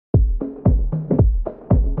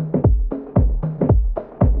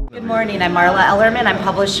morning. I'm Marla Ellerman. I'm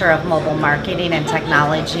publisher of Mobile Marketing and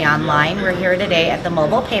Technology Online. We're here today at the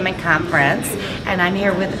Mobile Payment Conference, and I'm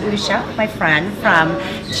here with Usha, my friend from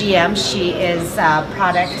GM. She is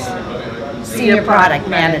Senior Product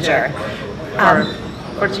Manager.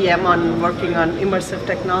 For GM on working on immersive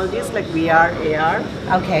technologies like VR,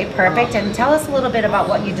 AR. Okay, perfect. And tell us a little bit about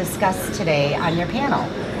what you discussed today on your panel.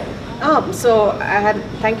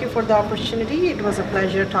 Thank you for the opportunity. It was a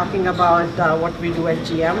pleasure talking about what we do at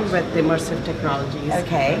GM with immersive technologies.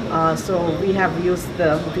 Okay. So we have used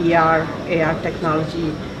the VR, AR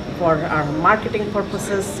technology for our marketing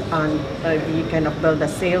purposes, and we kind of build a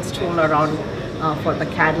sales tool around for the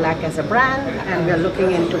Cadillac as a brand, and we're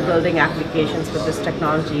looking into building applications with this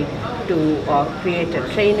technology to create a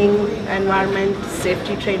training environment,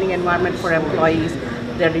 safety training environment for employees.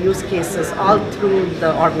 There are use cases all through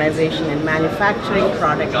the organization in manufacturing,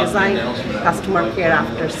 product design, customer care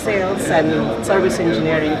after sales, and service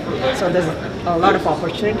engineering. So there's a lot of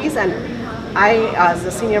opportunities, and I, as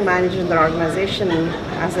a senior manager in the organization,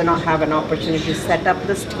 have an opportunity to set up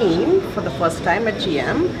this team for the first time at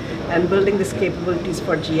GM and building these capabilities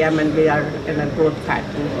for GM, and we are in a growth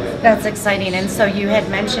pattern. That's exciting. And so you had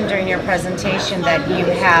mentioned during your presentation that you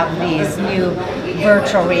have these new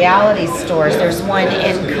virtual reality stores. There's one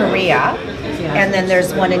in Korea, and then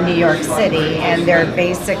there's one in New York City, and they're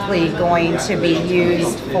basically going to be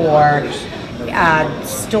used for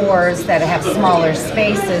stores that have smaller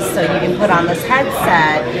spaces, so you can put on this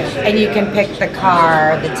headset and you can pick the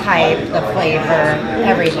car, the type, the flavor,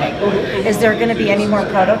 everything. Is there going to be any more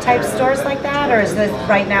prototype stores like that, or is this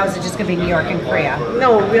right now, is it just going to be New York and Korea?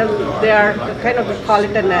 No, they are kind of, we call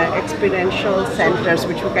it an experiential centers,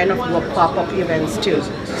 which we kind of do pop-up events too.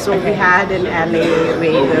 So we had in LA,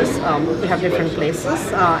 Vegas, we have different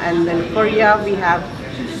places, and then Korea we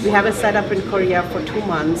have a setup in Korea for 2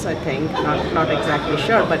 months, I think, not exactly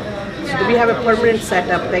sure, but we have a permanent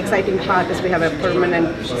setup. The exciting part is we have a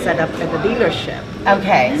permanent setup at the dealership.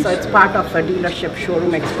 Okay. So it's part of a dealership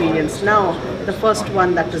showroom experience now. The first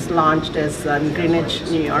one that is launched is in Greenwich,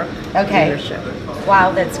 New York. Okay. Dealership.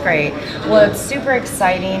 Wow, that's great. Well, it's super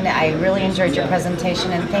exciting. I really enjoyed your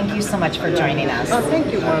presentation, and thank you so much for joining us. Oh,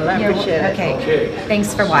 thank you, Marla. I appreciate it. Okay.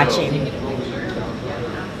 Thanks for watching.